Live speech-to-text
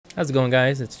How's it going,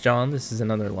 guys? It's John. This is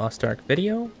another Lost Ark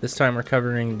video. This time we're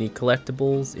covering the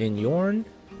collectibles in Yorn.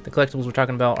 The collectibles we're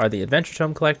talking about are the Adventure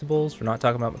Tome collectibles. We're not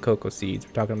talking about Makoko seeds.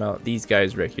 We're talking about these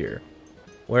guys right here.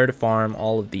 Where to farm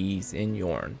all of these in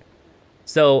Yorn.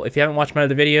 So if you haven't watched my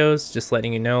other videos, just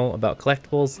letting you know about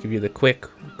collectibles, give you the quick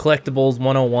collectibles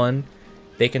 101.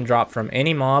 They can drop from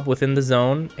any mob within the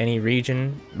zone, any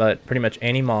region, but pretty much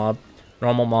any mob.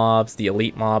 Normal mobs, the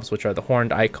elite mobs, which are the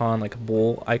horned icon, like a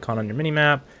bull icon on your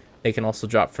minimap. They can also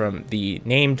drop from the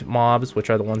named mobs, which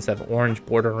are the ones that have an orange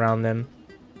border around them.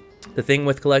 The thing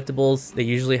with collectibles, they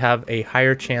usually have a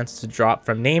higher chance to drop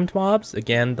from named mobs.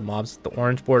 Again, the mobs with the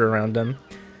orange border around them.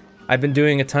 I've been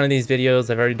doing a ton of these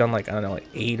videos. I've already done like, I don't know, like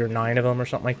 8 or 9 of them or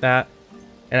something like that.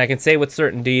 And I can say with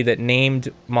certainty that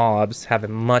named mobs have a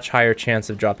much higher chance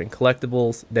of dropping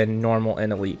collectibles than normal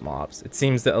and elite mobs. It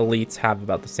seems that elites have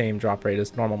about the same drop rate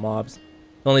as normal mobs.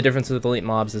 The only difference with elite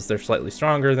mobs is they're slightly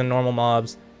stronger than normal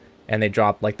mobs. And they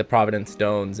drop like the Providence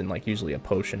Stones and like usually a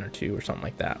potion or 2 or something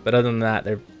like that. But other than that,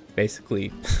 they're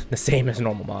basically the same as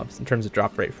normal mobs in terms of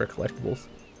drop rate for collectibles.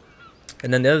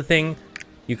 And then the other thing,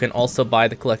 you can also buy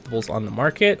the collectibles on the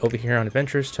market. Over here on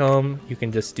Adventurer's Tome, you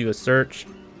can just do a search.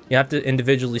 You have to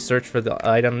individually search for the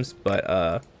items,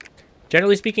 but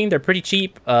generally speaking, they're pretty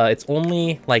cheap. It's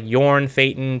only like Yorn,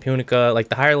 Phaeton, Punica, like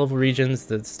the higher level regions,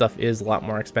 the stuff is a lot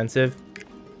more expensive.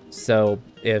 So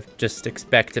if just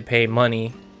expect to pay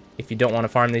money. If you don't want to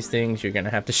farm these things, you're going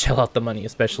to have to shell out the money,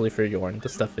 especially for Yorn. The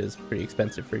stuff is pretty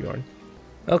expensive for Yorn.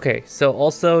 Okay, so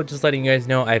also just letting you guys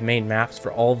know, I've made maps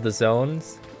for all of the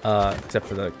zones, except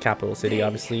for the capital city,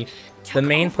 obviously. The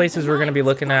main places we're going to be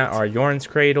looking at are Yorn's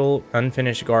Cradle,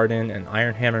 Unfinished Garden, and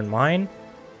Ironhammer Mine.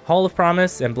 Hall of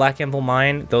Promise and Black Anvil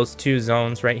Mine, those 2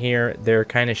 zones right here, they're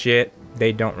kind of shit.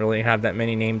 They don't really have that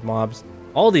many named mobs.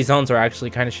 All these zones are actually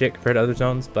kind of shit compared to other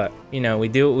zones, but, you know, we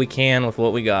do what we can with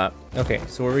what we got. Okay,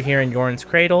 so over here in Yorn's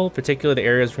Cradle, particularly the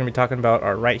areas we're going to be talking about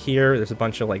are right here. There's a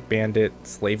bunch of, like, bandit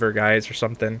slaver guys or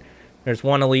something. There's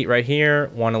 1 elite right here,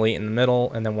 1 elite in the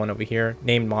middle, and then 1 over here.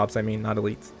 Named mobs, I mean, not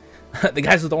elites. The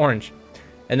guys with the orange.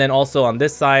 And then also on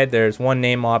this side, there's 1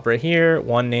 name mob right here,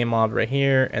 1 name mob right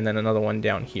here, and then another one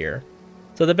down here.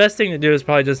 So the best thing to do is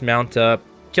probably just mount up.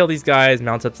 Kill these guys,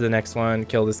 mount up to the next one,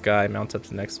 kill this guy, mount up to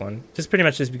the next one. Just pretty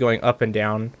much just be going up and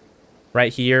down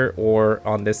right here, or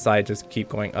on this side, just keep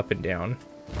going up and down.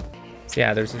 So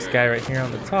yeah, there's this guy right here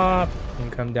on the top. You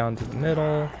can come down to the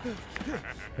middle.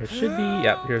 There should be,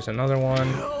 yep, here's another one.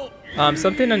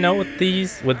 Something to note with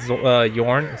these, with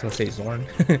Yorn, I was gonna say Zorn.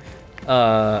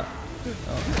 Oh,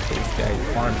 this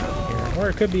guy's farming over here. Or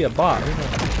it could be a bot, who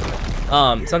knows?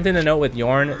 Something to note with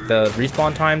Yorn, the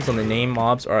respawn times on the name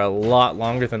mobs are a lot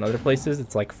longer than other places.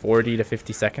 It's like 40 to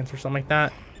 50 seconds or something like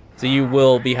that. So you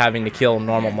will be having to kill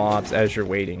normal mobs as you're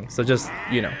waiting. So just,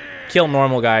 you know, kill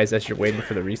normal guys as you're waiting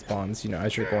for the respawns, you know,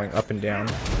 as you're going up and down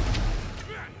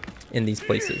in these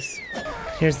places.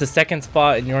 Here's the second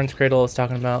spot in Yorn's Cradle I was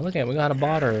talking about. Look at, we got a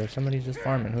bot or somebody's just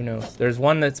farming, who knows. There's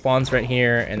one that spawns right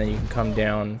here, and then you can come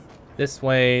down this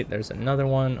way. There's another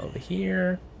one over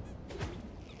here.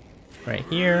 Right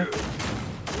here,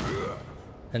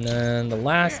 and then the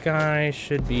last guy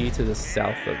should be to the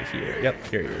south over here. Yep,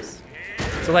 here he is.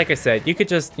 So like I said, you could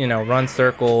just, you know, run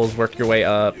circles, work your way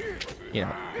up, you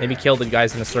know, maybe kill the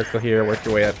guys in a circle here, work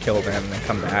your way up, kill them, and then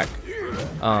come back.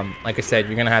 Like I said,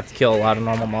 you're gonna have to kill a lot of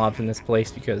normal mobs in this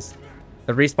place because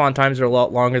the respawn times are a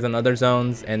lot longer than other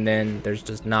zones, and then there's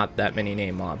just not that many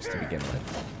name mobs to begin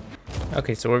with.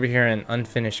 Okay, so over here in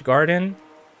Unfinished Garden,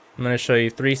 I'm going to show you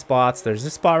 3 spots. There's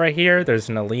this spot right here. There's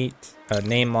an elite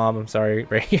name mob, I'm sorry,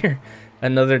 right here.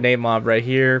 Another name mob right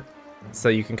here. So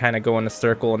you can kind of go in a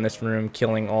circle in this room,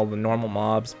 killing all the normal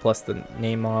mobs plus the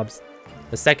name mobs.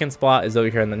 The second spot is over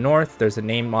here in the north. There's a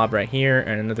name mob right here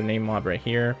and another name mob right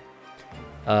here.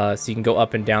 So you can go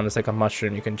up and down. There's like a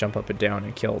mushroom. You can jump up and down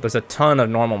and kill. There's a ton of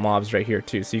normal mobs right here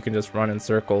too. So you can just run in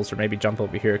circles or maybe jump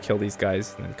over here, kill these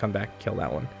guys, and then come back and kill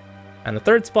that one. And the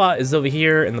third spot is over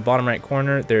here in the bottom right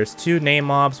corner. There's 2 name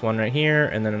mobs, one right here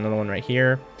and then another one right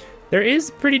here. There is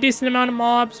a pretty decent amount of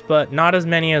mobs, but not as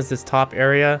many as this top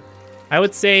area. I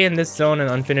would say in this zone in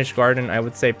Unfinished Garden, I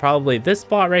would say probably this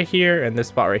spot right here and this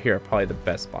spot right here are probably the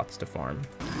best spots to farm.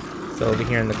 So over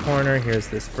here in the corner, here's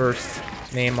this first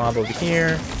name mob over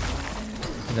here.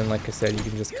 And then like I said, you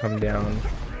can just come down.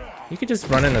 You could just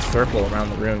run in a circle around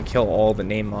the room, kill all the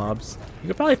name mobs. You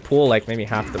could probably pull like maybe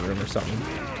half the room or something.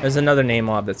 There's another name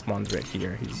mob that spawns right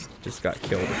here. He's just got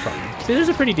killed or something. See, there's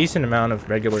a pretty decent amount of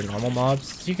regular normal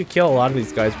mobs. So you could kill a lot of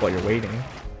these guys while you're waiting.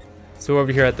 So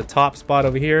over here at the top spot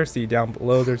over here, see down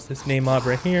below, there's this name mob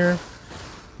right here.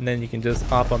 And then you can just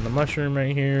hop on the mushroom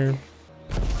right here.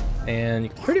 And you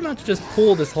can pretty much just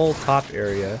pull this whole top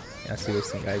area. Yeah, see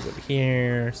there's some guys over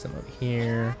here, some over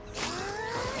here.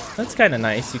 That's kind of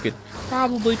nice. You could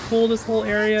probably pull this whole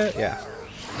area. Yeah,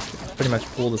 pretty much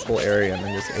pull this whole area and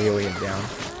then just AoE him down.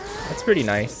 That's pretty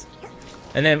nice.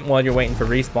 And then while you're waiting for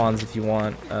respawns, if you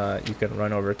want, you can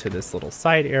run over to this little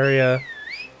side area.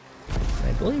 And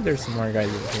I believe there's some more guys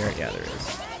over here. Yeah, there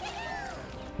is.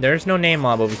 There's no name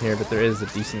mob over here, but there is a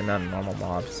decent amount of normal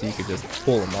mobs, so you could just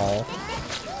pull them all.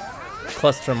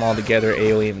 Cluster them all together,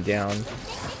 AoE them down.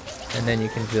 And then you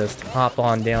can just hop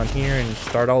on down here and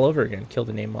start all over again. Kill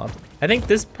the name mob. I think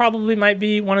this probably might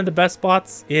be one of the best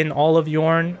spots in all of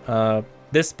Yorn.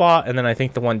 This spot, and then I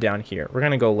think the one down here. We're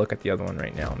gonna go look at the other one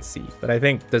right now and see. But I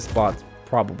think this spot's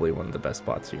probably one of the best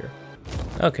spots here.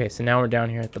 Okay, so now we're down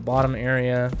here at the bottom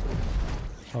area.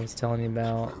 I was telling you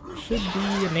about. Should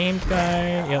be a named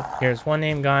guy. Yep, here's one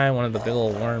named guy, one of the big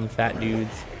old worm fat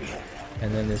dudes.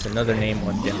 And then there's another named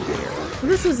one down there. So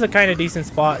this is a kind of decent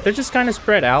spot. They're just kind of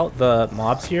spread out, the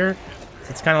mobs here. So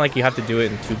it's kind of like you have to do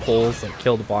it in 2 pulls, like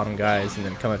kill the bottom guys and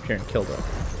then come up here and kill the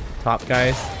top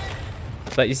guys.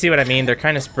 But you see what I mean? They're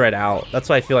kind of spread out. That's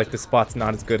why I feel like this spot's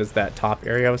not as good as that top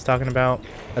area I was talking about.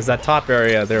 As that top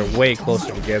area, they're way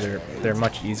closer together. They're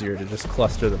much easier to just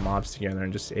cluster the mobs together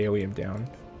and just AoE them down.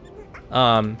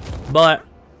 But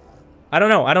I don't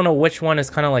know. I don't know which one is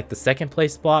kind of like the second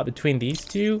place spot between these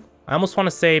two. I almost want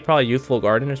to say probably Youthful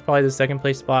Garden is probably the second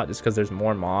place spot just because there's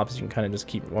more mobs. You can kind of just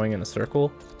keep going in a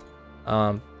circle.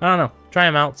 I don't know. Try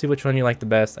them out. See which one you like the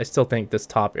best. I still think this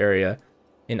top area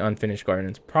in Unfinished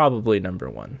Gardens probably number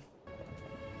 1.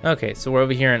 Okay, so we're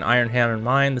over here in Iron Hammer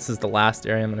Mine. This is the last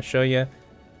area I'm going to show you.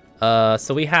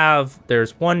 So we have,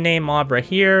 there's one name mob right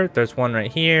here, there's one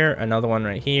right here, another one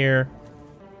right here,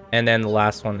 and then the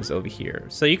last one is over here.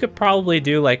 So you could probably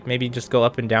do like maybe just go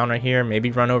up and down right here,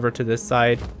 maybe run over to this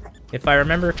side. If I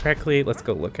remember correctly, let's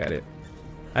go look at it.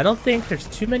 I don't think there's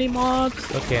too many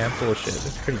mobs. Okay, I'm full of shit.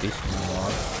 There's pretty decent amount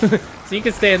of mobs. So you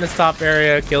can stay in this top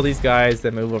area, kill these guys,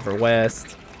 then move over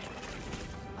west.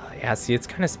 Yeah, see, it's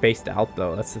kind of spaced out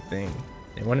though. That's the thing.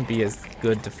 It wouldn't be as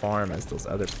good to farm as those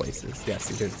other places. Yeah,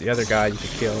 see, there's the other guy you can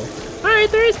kill. Alright,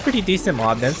 there is pretty decent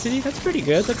mob density. That's pretty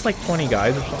good. Looks like 20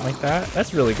 guys or something like that.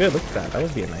 That's really good. Look at that. That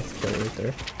would be a nice kill right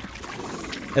there.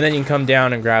 And then you can come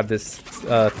down and grab this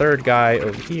third guy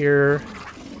over here.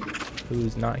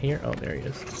 Who's not here? Oh, there he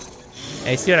is.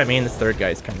 And you see what I mean? This third guy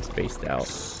is kind of spaced out.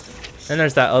 And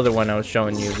there's that other one I was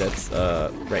showing you that's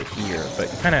right here.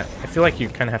 But I feel like you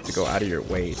kind of have to go out of your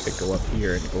way to go up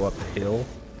here and go up the hill.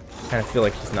 I kind of feel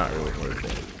like he's not really worth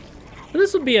it. But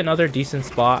this would be another decent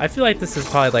spot. I feel like this is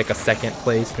probably like a second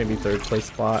place, maybe third place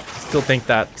spot. I still think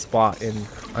that spot in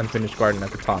Unfinished Garden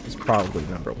at the top is probably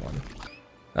number 1.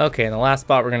 Okay, and the last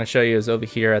spot we're going to show you is over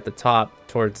here at the top,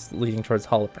 leading towards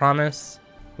Hall of Promise.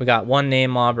 We got one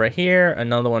name mob right here,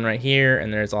 another one right here,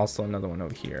 and there's also another one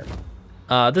over here.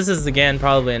 This is, again,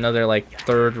 probably another, like,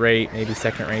 third-rate, maybe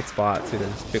second-rate spot. See,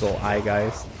 there's big old eye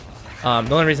guys. The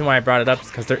only reason why I brought it up is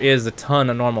because there is a ton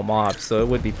of normal mobs, so it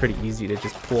would be pretty easy to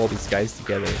just pull all these guys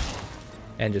together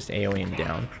and just AoE them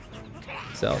down.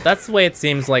 So that's the way it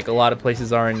seems like a lot of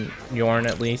places are in Yorn,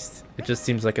 at least. It just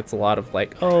seems like it's a lot of,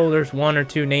 like, oh, there's 1 or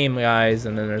 2 name guys,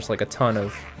 and then there's, like, a ton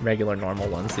of regular normal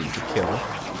ones that you could kill.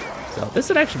 So this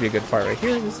would actually be a good part right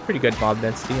here. This is pretty good mob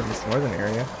density in this northern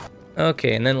area.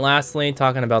 Okay, and then lastly,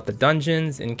 talking about the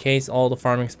dungeons, in case all the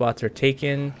farming spots are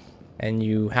taken and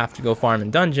you have to go farm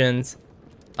in dungeons.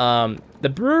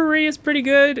 The brewery is pretty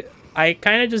good. I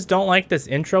kind of just don't like this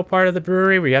intro part of the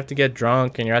brewery where you have to get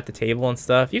drunk and you're at the table and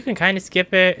stuff. You can kind of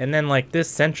skip it, and then like this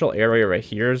central area right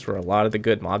here is where a lot of the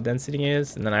good mob density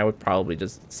is, and then I would probably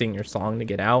just sing your song to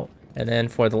get out. And then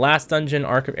for the last dungeon,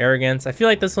 Arc of Arrogance, I feel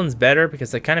like this one's better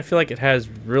because I kind of feel like it has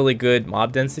really good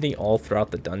mob density all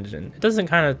throughout the dungeon. It doesn't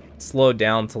kind of slow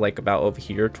down to like about over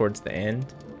here towards the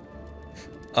end.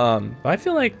 But I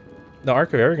feel like the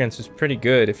Arc of Arrogance is pretty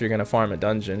good if you're going to farm a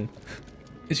dungeon.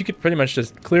 Because you could pretty much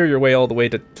just clear your way all the way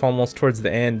to almost towards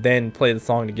the end, then play the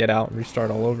song to get out and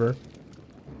restart all over.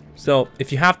 So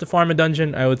if you have to farm a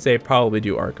dungeon, I would say probably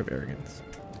do Arc of Arrogance.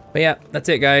 But yeah, that's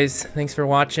it guys. Thanks for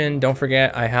watching. Don't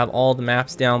forget, I have all the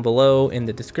maps down below in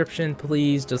the description.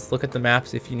 Please just look at the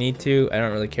maps if you need to. I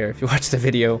don't really care if you watch the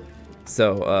video.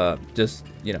 So just,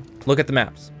 you know, look at the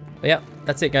maps. But yeah,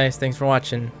 that's it guys. Thanks for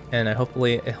watching. And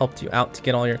hopefully it helped you out to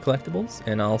get all your collectibles.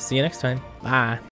 And I'll see you next time. Bye.